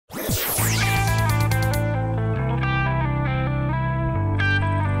Today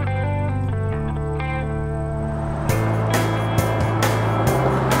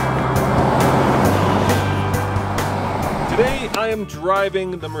I am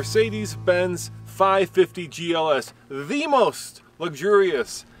driving the Mercedes-Benz 550 GLS, the most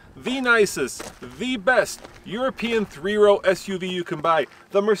luxurious, the nicest, the best European three-row SUV you can buy.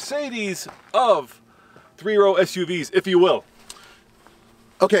 The Mercedes of three-row SUVs, if you will.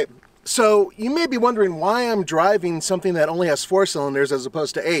 Okay, so you may be wondering why I'm driving something that only has 4 cylinders as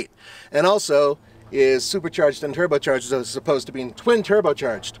opposed to 8, and also is supercharged and turbocharged as opposed to being twin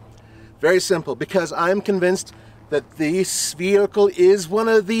turbocharged. Very simple, because I'm convinced that this vehicle is one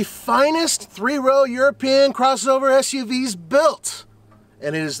of the finest three-row European crossover SUVs built.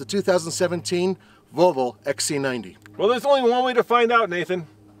 And it is the 2017 Volvo XC90. Well, there's only one way to find out, Nathan.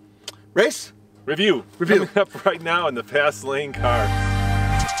 Race? Review. Coming up right now in the fast lane car.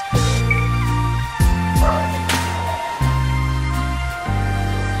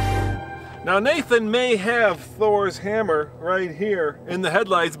 Now Nathan may have Thor's hammer right here in the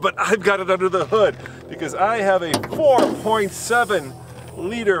headlights, but I've got it under the hood because I have a 4.7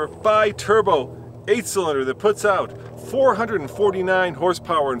 liter bi-turbo 8-cylinder that puts out 449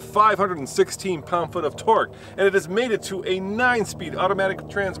 horsepower and 516 pound-foot of torque, and it has made it to a 9-speed automatic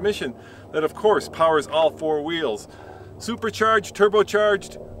transmission that of course powers all 4 wheels. Supercharged,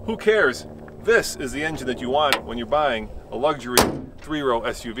 turbocharged, who cares? This is the engine that you want when you're buying a luxury 3-row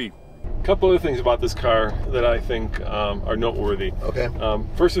SUV. A couple other things about this car that I think are noteworthy. Okay.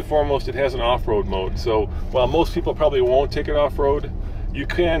 First and foremost, it has an off-road mode. So while most people probably won't take it off-road, you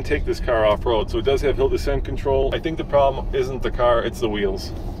can take this car off-road. So it does have hill descent control. I think the problem isn't the car, it's the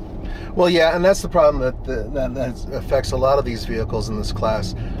wheels. Well, yeah, and that's the problem that affects a lot of these vehicles in this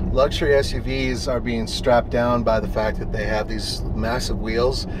class. Luxury SUVs are being strapped down by the fact that they have these massive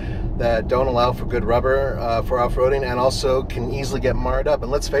wheels that don't allow for good rubber for off-roading, and also can easily get marred up.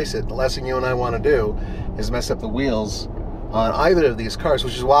 And let's face it, the last thing you and I want to do is mess up the wheels on either of these cars,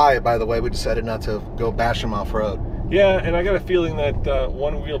 which is why, by the way, we decided not to go bash them off-road. Yeah, and I got a feeling that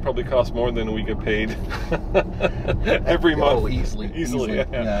one wheel probably costs more than we get paid every month. Oh, easily.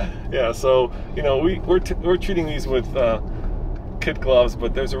 Yeah. So you know, we're treating these with kid gloves,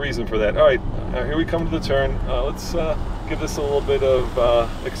 but there's a reason for that. All right, here we come to the turn. Let's give this a little bit of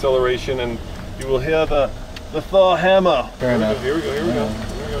acceleration, and you will hear the Thor hammer. Fair enough. Here we go.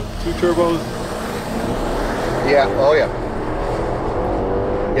 2 turbos. Yeah. Oh yeah.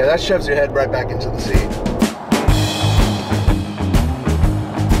 Yeah, that shoves your head right back into the seat.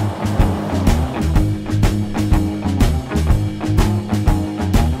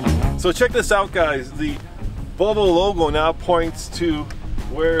 So check this out, guys. The Volvo logo now points to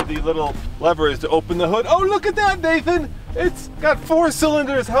where the little lever is to open the hood. Oh, look at that, Nathan! It's got 4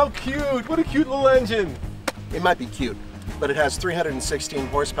 cylinders. How cute! What a cute little engine. It might be cute, but it has 316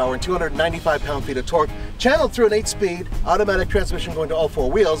 horsepower and 295 pound-feet of torque, channeled through an 8-speed automatic transmission going to all 4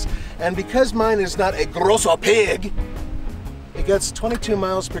 wheels. And because mine is not a grosso pig, it gets 22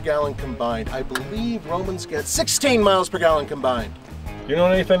 miles per gallon combined. I believe Romans get 16 miles per gallon combined. You know,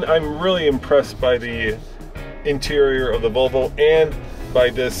 Nathan, I'm really impressed by the interior of the Volvo and by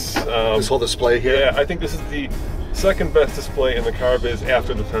this whole display here. Yeah, I think this is the second best display in the car biz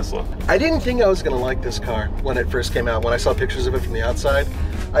after the Tesla. I didn't think I was going to like this car when it first came out. When I saw pictures of it from the outside,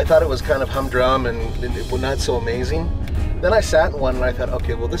 I thought it was kind of humdrum and it was not so amazing. Then I sat in one and I thought,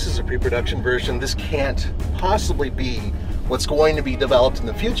 okay, well, this is a pre-production version. This can't possibly be what's going to be developed in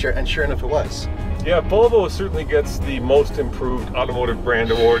the future, and sure enough it was. Yeah, Volvo certainly gets the most improved automotive brand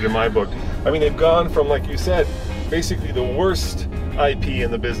award in my book. I mean, they've gone from, like you said, basically the worst IP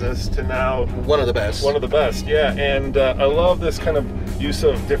in the business to now one of the best. One of the best, yeah. And I love this kind of use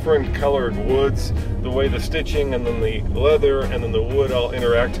of different colored woods, the way the stitching and then the leather and then the wood all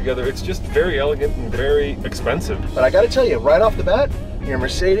interact together. It's just very elegant and very expensive. But I got to tell you, right off the bat, your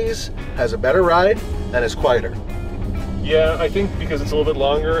Mercedes has a better ride and is quieter. Yeah, I think because it's a little bit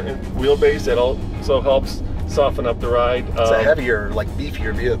longer and wheelbase, that also helps soften up the ride. It's a heavier, like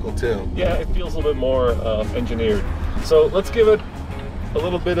beefier vehicle too. Yeah, it feels a little bit more engineered. So let's give it a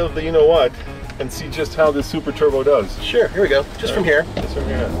little bit of the you know what and see just how this super turbo does. Sure, here we go. Just from here. Just from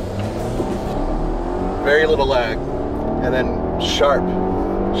here. Very little lag. And then sharp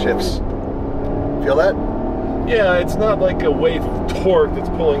shifts. Feel that? Yeah, it's not like a wave of torque that's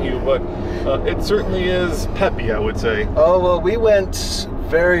pulling you, but it certainly is peppy, I would say. Oh, well, we went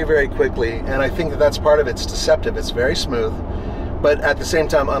very, very quickly, and I think that that's part of it. It's deceptive. It's very smooth, but at the same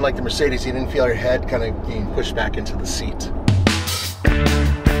time, unlike the Mercedes, you didn't feel your head kind of being pushed back into the seat.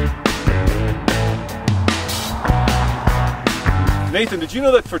 Nathan, did you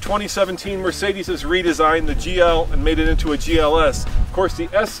know that for 2017, Mercedes has redesigned the GL and made it into a GLS? Of course, the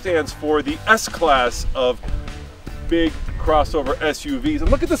S stands for the S-Class of big crossover SUVs. And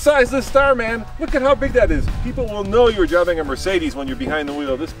look at the size of this star, man. Look at how big that is. People will know you're driving a Mercedes when you're behind the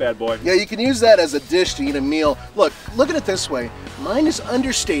wheel of this bad boy. Yeah, you can use that as a dish to eat a meal. Look at it this way. Mine is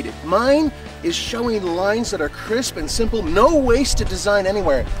understated. Mine is showing lines that are crisp and simple. No wasted design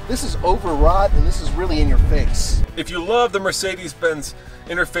anywhere. This is overwrought and this is really in your face. If you love the Mercedes-Benz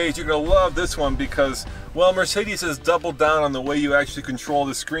interface, you're going to love this one because, well, Mercedes has doubled down on the way you actually control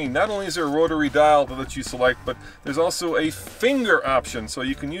the screen. Not only is there a rotary dial that lets you select, but there's also a finger option. So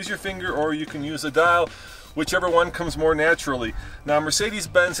you can use your finger or you can use a dial, whichever one comes more naturally. Now,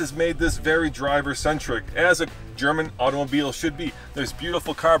 Mercedes-Benz has made this very driver-centric, as a German automobile should be. There's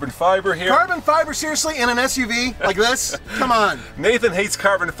beautiful carbon fiber here. Carbon fiber, seriously, in an SUV like this? Come on. Nathan hates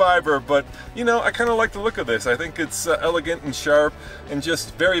carbon fiber, but you know, I kind of like the look of this. I think it's elegant and sharp and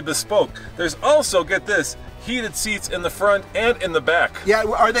just very bespoke. There's also, get this, heated seats in the front and in the back. Yeah,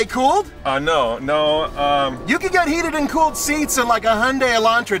 are they cooled? No. You can get heated and cooled seats in like a Hyundai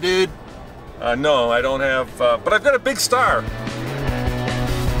Elantra, dude. No, I don't have, but I've got a big star.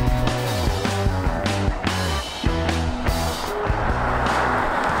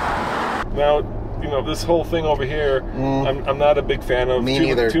 Now, you know, this whole thing over here, I'm not a big fan of. Me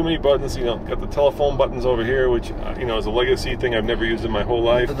neither. Too many buttons, you know, got the telephone buttons over here, which, you know, is a legacy thing I've never used in my whole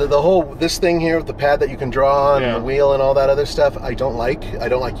life. The whole, this thing here with the pad that you can draw on, and the wheel and all that other stuff, I don't like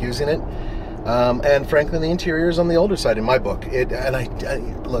using it. And frankly, the interior is on the older side in my book.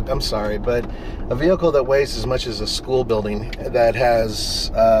 Look, I'm sorry, but a vehicle that weighs as much as a school building that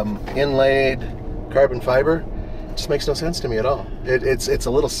has inlaid carbon fiber just makes no sense to me at all. It's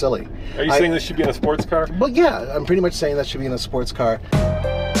a little silly. Are you saying this should be in a sports car? Well, yeah, I'm pretty much saying that should be in a sports car.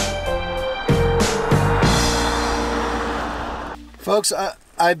 Folks,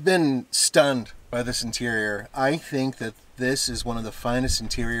 I've been stunned by this interior. I think that this is one of the finest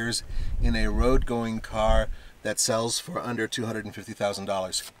interiors in a road-going car that sells for under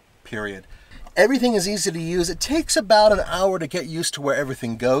 $250,000, period. Everything is easy to use. It takes about an hour to get used to where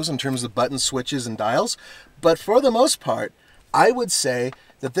everything goes in terms of buttons, switches, and dials. But for the most part, I would say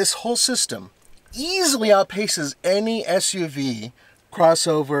that this whole system easily outpaces any SUV,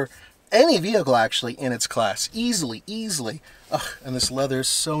 crossover, any vehicle actually in its class. Easily. Ugh, and this leather is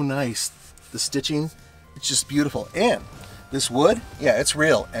so nice. The stitching, it's just beautiful. And this wood, yeah, it's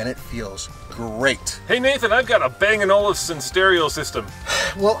real and it feels great. Hey Nathan, I've got a Bang & Olufsen stereo system.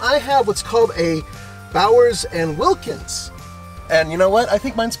 Well, I have what's called a Bowers & Wilkins. And you know what? I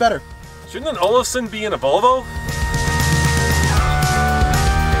think mine's better. Shouldn't an Olufsen be in a Volvo?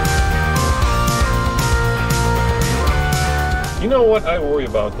 You know what I worry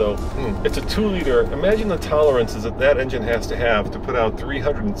about though? It's a 2-liter. Imagine the tolerances that engine has to put out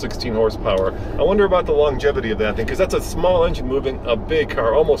 316 horsepower. I wonder about the longevity of that thing, because that's a small engine moving a big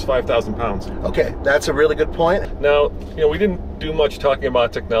car, almost 5,000 pounds. Okay, that's a really good point. Now, you know, we didn't do much talking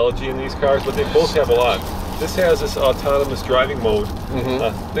about technology in these cars, but they both have a lot. This has this autonomous driving mode.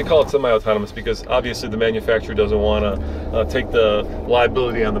 They call it semi-autonomous because obviously the manufacturer doesn't want to take the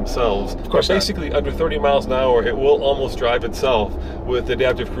liability on themselves. Of course, basically under 30 miles an hour, it will almost drive itself with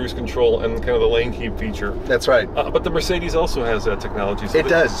adaptive cruise control and kind of the lane keep feature. That's right. But the Mercedes also has that technology. So it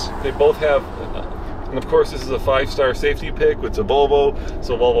does. They both have, and of course this is a 5-star safety pick. It's a Volvo,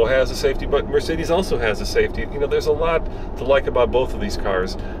 so Volvo has a safety, but Mercedes also has a safety. You know, there's a lot to like about both of these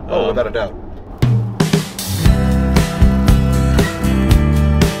cars. Oh, without a doubt.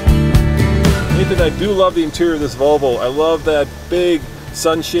 Nathan, I do love the interior of this Volvo. I love that big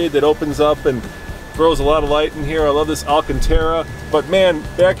sunshade that opens up and throws a lot of light in here. I love this Alcantara. But man,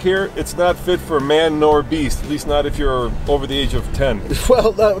 back here, it's not fit for man nor beast, at least not if you're over the age of 10.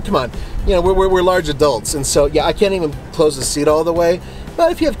 Well, come on. You know, we're large adults, and so, yeah, I can't even close the seat all the way.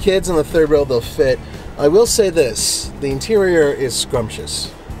 But if you have kids in the third row, they'll fit. I will say this, the interior is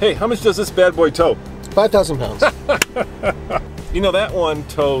scrumptious. Hey, how much does this bad boy tow? 5,000 pounds. You know, that one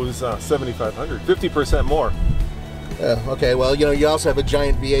tows 7,500, 50% more. Okay, well, you know, you also have a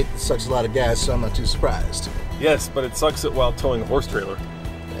giant V8 that sucks a lot of gas, so I'm not too surprised. Yes, but it sucks it while towing a horse trailer.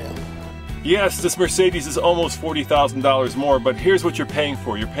 Yeah. Yes, this Mercedes is almost $40,000 more, but here's what you're paying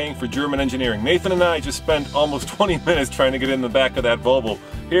for. You're paying for German engineering. Nathan and I just spent almost 20 minutes trying to get in the back of that Volvo.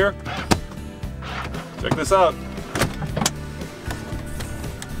 Here, check this out.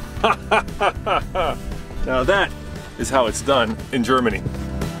 Now that is how it's done in Germany.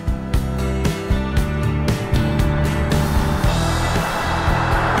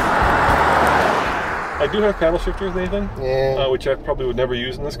 I do have paddle shifters, Nathan, which I probably would never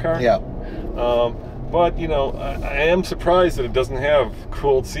use in this car. Yeah. But, you know, I am surprised that it doesn't have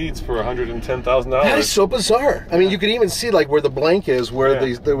cooled seats for $110,000. That is so bizarre. I mean, you could even see like where the blank is, where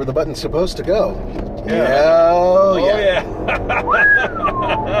where the button's supposed to go. Yeah. Oh yeah.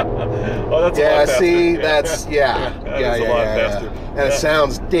 Oh, that's a lot faster. See, that's yeah. That is a lot faster. And it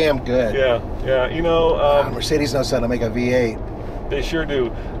sounds damn good. Yeah. You know, Mercedes knows how to make a V8. They sure do.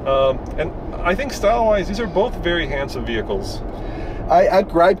 And I think style-wise, these are both very handsome vehicles. I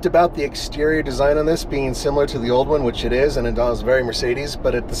griped about the exterior design on this being similar to the old one, which it is, and it is very Mercedes,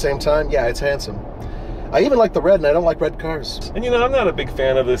 but at the same time, yeah, it's handsome. I even like the red, and I don't like red cars. And you know, I'm not a big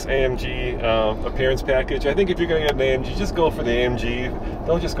fan of this AMG appearance package. I think if you're going to get an AMG, just go for the AMG.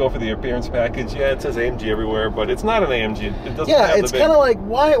 Don't just go for the appearance package. Yeah, it says AMG everywhere, but it's not an AMG. It doesn't have it's kind of like,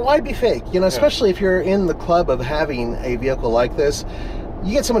 why be fake? You know, especially if you're in the club of having a vehicle like this.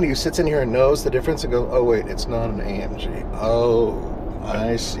 You get somebody who sits in here and knows the difference and go, oh wait, it's not an AMG. Oh,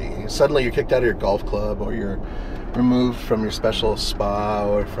 I see. Suddenly you're kicked out of your golf club, or you're removed from your special spa,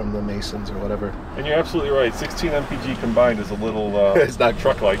 or from the Masons, or whatever. And you're absolutely right. 16 mpg combined is a little it's not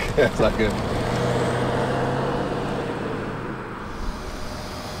truck-like. It's not good.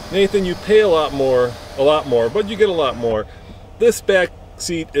 Nathan, you pay a lot more, but you get a lot more. This back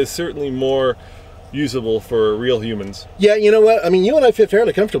seat is certainly more usable for real humans. Yeah, you know what? I mean, you and I fit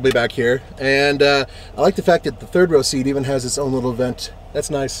fairly comfortably back here, and I like the fact that the third row seat even has its own little vent. That's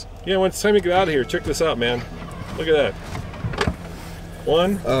nice. Yeah, when it's time to get out of here, check this out, man. Look at that.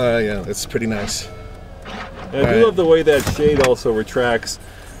 One. Yeah, it's pretty nice. And I do love the way that shade also retracts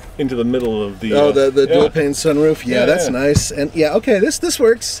into the middle of the... the dual pane sunroof. Yeah, that's nice. And yeah, okay, this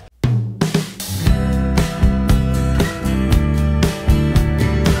works.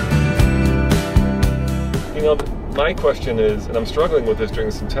 You know, my question is, and I'm struggling with this during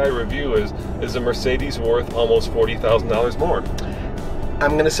this entire review, is a Mercedes worth almost $40,000 more?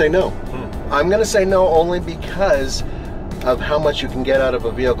 I'm going to say no. I'm going to say no only because of how much you can get out of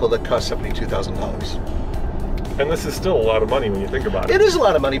a vehicle that costs $72,000. And this is still a lot of money when you think about it. It is a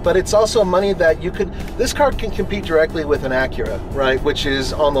lot of money, but it's also money that you could... This car can compete directly with an Acura, right? Which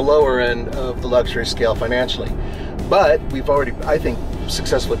is on the lower end of the luxury scale financially. But we've already, I think,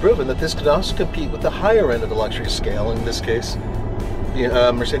 successfully proven that this could also compete with the higher end of the luxury scale, in this case,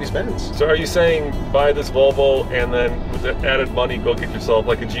 Mercedes-Benz. So are you saying buy this Volvo and then with the added money go get yourself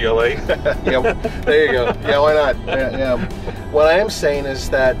like a GLA? Yeah, there you go. Yeah, why not? Yeah. What I am saying is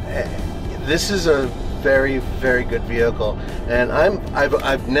that this is a very, very good vehicle, and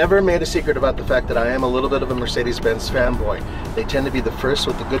I've never made a secret about the fact that I am a little bit of a Mercedes-Benz fanboy. They tend to be the first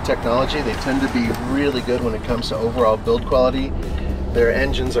with the good technology. They tend to be really good when it comes to overall build quality. Their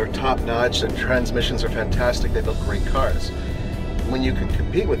engines are top-notch. Their transmissions are fantastic. They build great cars. When you can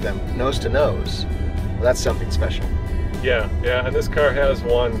compete with them nose to nose, well, that's something special. Yeah, and this car has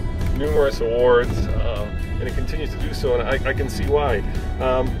won numerous awards, and it continues to do so, and I can see why.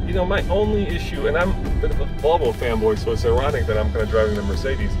 You know, my only issue, and I'm a bit of a Volvo fanboy, so it's ironic that I'm kind of driving the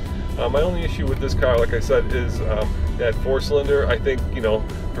Mercedes. My only issue with this car, like I said, is that four-cylinder. I think, you know,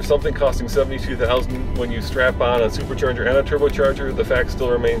 for something costing $72,000, when you strap on a supercharger and a turbocharger, the fact still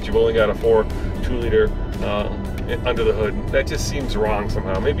remains you've only got a 2-liter under the hood. That just seems wrong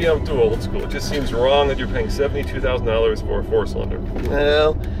somehow. Maybe I'm too old school. It just seems wrong that you're paying $72,000 for a 4-cylinder.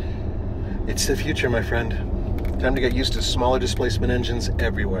 Well, it's the future, my friend. Time to get used to smaller displacement engines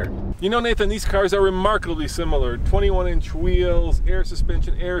everywhere. You know, Nathan, these cars are remarkably similar. 21-inch wheels, air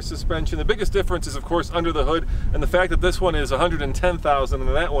suspension. The biggest difference is, of course, under the hood, and the fact that this one is $110,000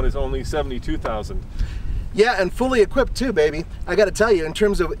 and that one is only $72,000. Yeah, and fully equipped too, baby. I gotta tell you, in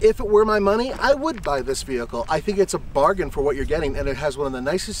terms of if it were my money, I would buy this vehicle. I think it's a bargain for what you're getting, and it has one of the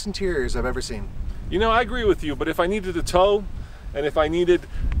nicest interiors I've ever seen. You know, I agree with you, but if I needed a tow, and if I needed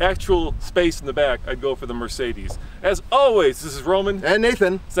actual space in the back, I'd go for the Mercedes. As always, this is Roman. And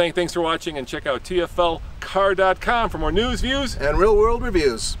Nathan. Saying thanks for watching, and check out tflcar.com for more news, views, and real-world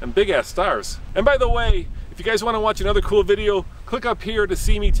reviews. And big-ass stars. And by the way, if you guys want to watch another cool video, click up here to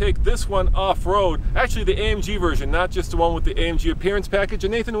see me take this one off-road. Actually, the AMG version, not just the one with the AMG appearance package.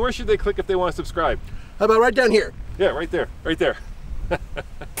 And Nathan, where should they click if they want to subscribe? How about right down here? Yeah, right there, right there.